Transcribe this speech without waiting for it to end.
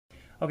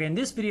Okay, in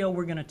this video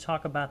we're going to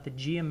talk about the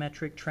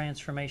geometric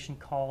transformation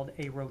called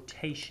a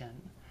rotation.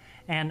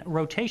 And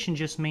rotation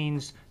just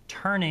means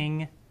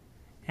turning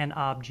an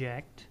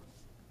object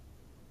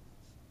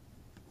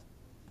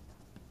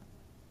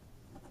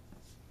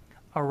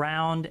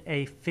around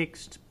a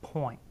fixed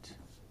point.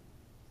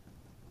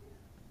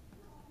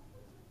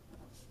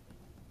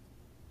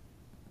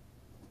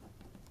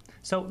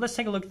 So let's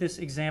take a look at this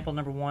example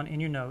number 1 in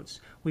your notes.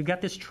 We've got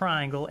this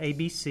triangle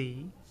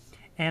ABC,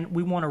 and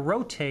we want to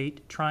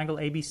rotate triangle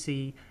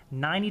ABC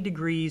 90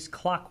 degrees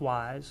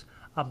clockwise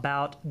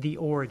about the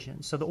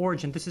origin. So the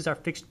origin, this is our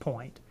fixed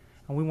point,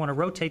 and we want to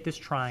rotate this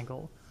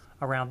triangle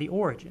around the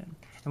origin.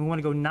 And we want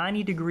to go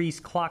 90 degrees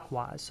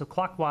clockwise. So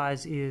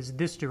clockwise is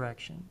this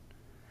direction,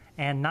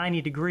 and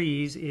 90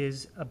 degrees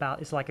is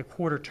it's like a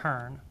quarter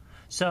turn.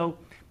 So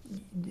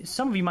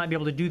some of you might be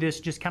able to do this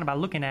just kind of by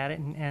looking at it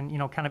and you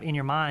know, kind of in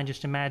your mind,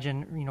 just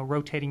imagine, you know,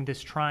 rotating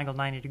this triangle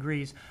 90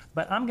 degrees.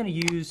 But I'm going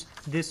to use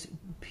this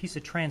piece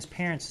of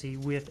transparency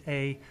with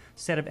a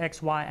set of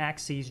XY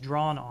axes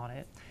drawn on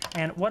it.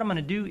 And what I'm going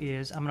to do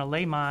is I'm going to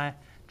lay my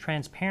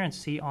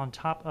transparency on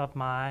top of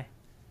my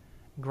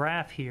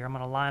graph here. I'm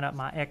going to line up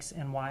my X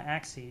and Y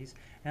axes.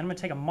 And I'm going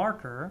to take a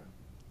marker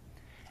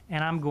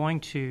and I'm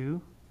going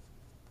to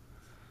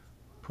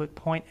put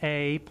point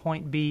A,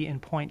 point B, and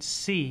point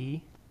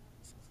C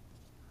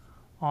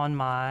on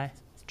my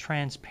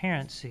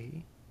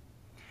transparency,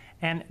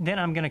 and then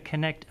I'm going to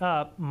connect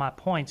up my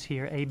points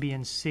here, A, B,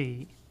 and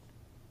C,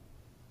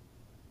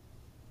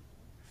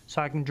 so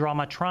I can draw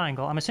my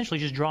triangle. I'm essentially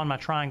just drawing my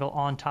triangle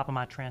on top of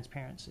my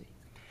transparency.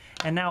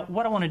 And now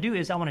what I want to do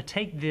is I want to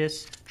take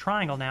this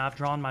triangle now. I've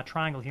drawn my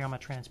triangle here on my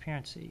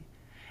transparency,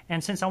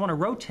 and since I want to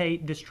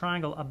rotate this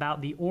triangle about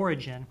the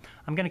origin,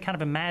 I'm going to kind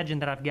of imagine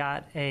that I've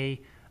got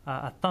a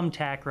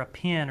thumbtack or a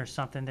pin or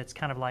something that's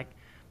kind of like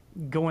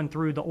going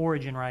through the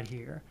origin right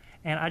here.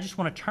 And I just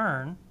want to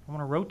turn, I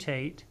want to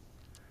rotate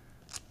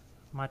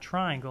my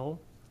triangle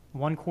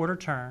 1/4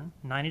 turn,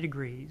 90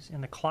 degrees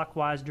in the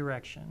clockwise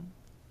direction.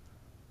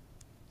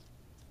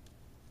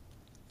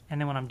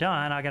 And then when I'm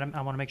done,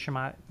 I want to make sure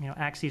my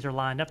axes are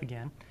lined up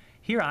again.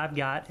 Here I've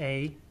got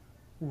a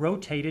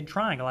rotated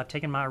triangle. I've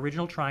taken my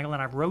original triangle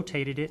and I've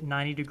rotated it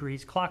 90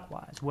 degrees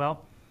clockwise.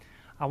 Well,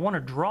 I want to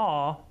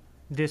draw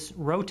this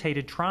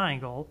rotated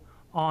triangle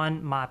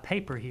on my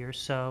paper here,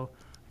 so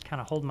kind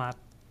of hold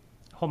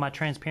my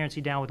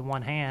transparency down with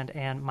one hand,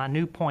 and my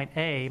new point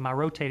A, my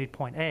rotated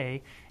point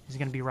A, is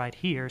going to be right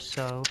here.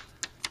 So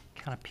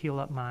kind of peel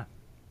up my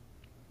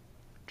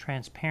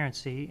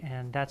transparency,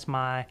 and that's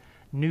my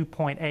new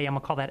point A. I'm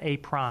going to call that A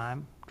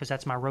prime because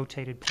that's my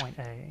rotated point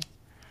A.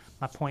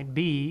 My point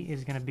B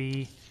is going to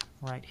be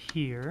right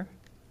here.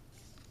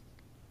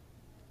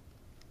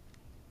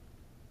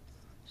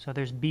 So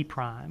there's B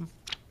prime.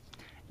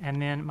 And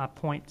then my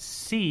point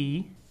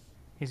C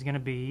is going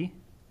to be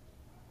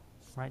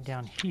right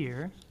down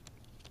here.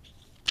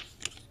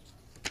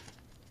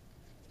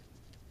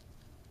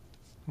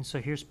 And so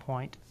here's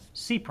point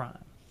C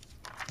prime.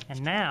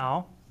 And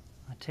now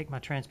I take my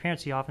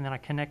transparency off and then I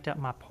connect up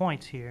my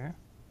points here,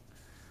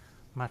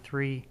 my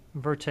 3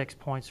 vertex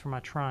points for my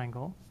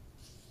triangle.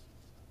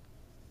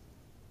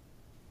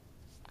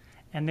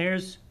 And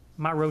there's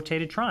my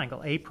rotated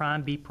triangle, A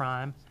prime, B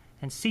prime,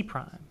 and C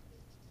prime.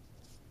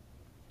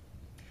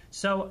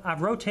 So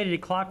I've rotated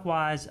it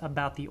clockwise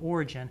about the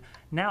origin.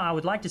 Now I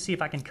would like to see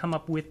if I can come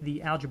up with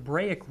the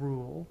algebraic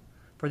rule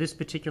for this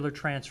particular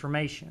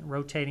transformation,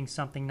 rotating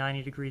something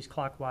 90 degrees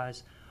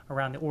clockwise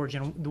around the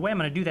origin. The way I'm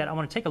going to do that, I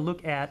want to take a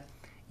look at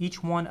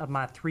each one of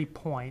my 3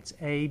 points,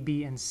 A,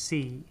 B, and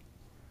C.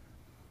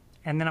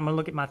 And then I'm going to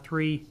look at my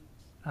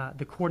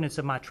the coordinates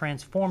of my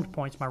transformed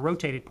points, my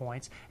rotated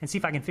points, and see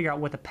if I can figure out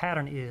what the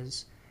pattern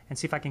is and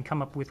see if I can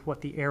come up with what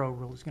the arrow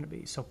rule is going to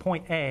be. So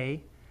point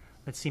A,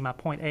 let's see, my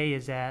point A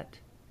is at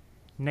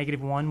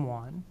 -1,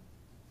 1.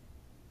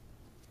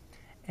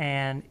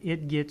 And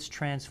it gets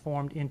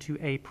transformed into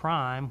A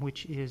prime,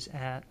 which is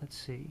at, let's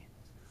see,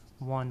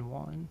 1,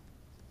 1.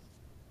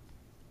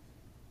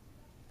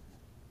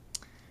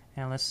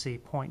 And let's see,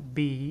 point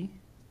B.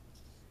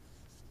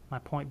 My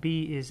point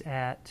B is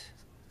at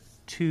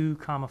 2,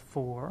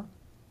 4.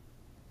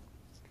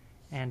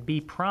 And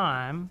B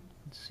prime,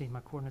 let's see,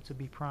 my coordinates of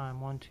B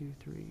prime, 1, 2,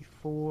 3,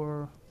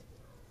 4.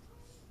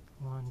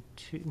 1,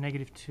 2,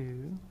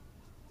 -2.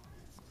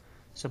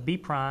 So B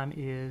prime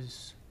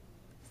is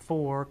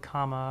 4,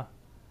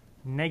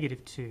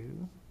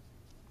 -2.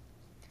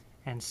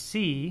 And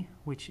C,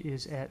 which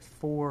is at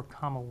 4,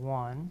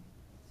 1,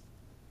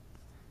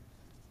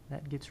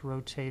 that gets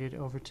rotated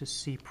over to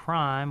C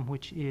prime,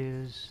 which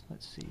is,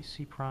 let's see,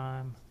 C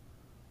prime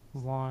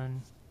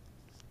 1,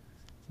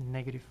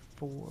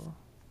 -4,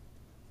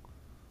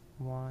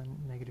 1,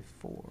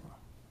 -4.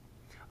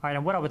 All right,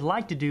 and what I would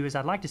like to do is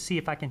I'd like to see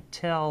if I can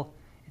tell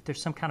if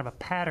there's some kind of a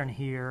pattern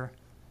here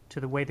to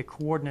the way the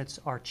coordinates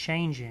are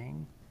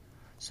changing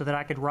so that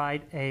I could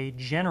write a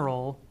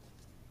general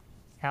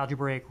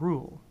algebraic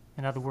rule.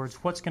 In other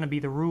words, what's going to be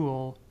the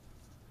rule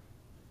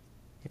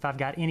if I've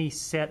got any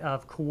set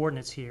of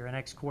coordinates here, an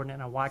x-coordinate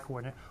and a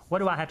y-coordinate, what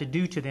do I have to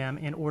do to them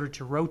in order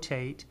to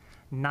rotate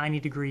 90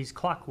 degrees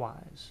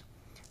clockwise?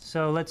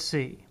 So let's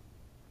see.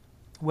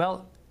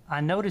 Well, I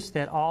noticed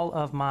that all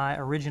of my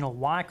original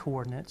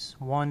y-coordinates,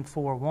 1,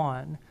 4,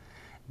 1,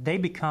 they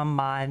become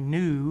my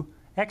new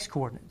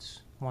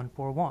x-coordinates, 1,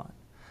 4, 1.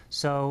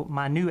 So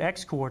my new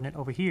x-coordinate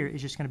over here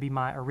is just going to be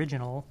my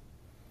original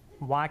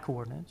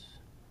y-coordinates.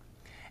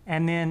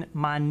 And then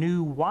my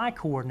new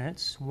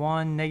y-coordinates,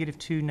 1,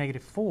 -2,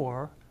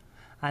 -4,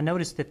 I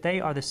noticed that they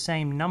are the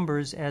same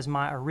numbers as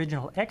my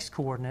original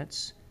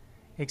x-coordinates,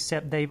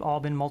 except they've all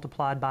been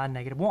multiplied by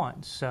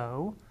 -1.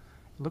 So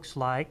it looks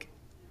like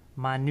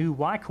my new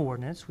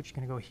y-coordinates, which is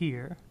going to go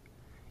here,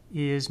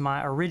 is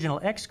my original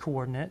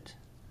x-coordinate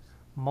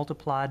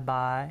multiplied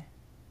by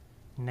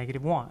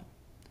 -1.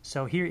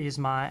 So here is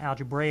my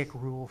algebraic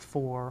rule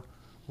for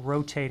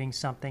rotating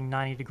something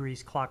 90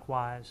 degrees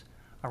clockwise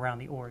around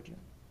the origin.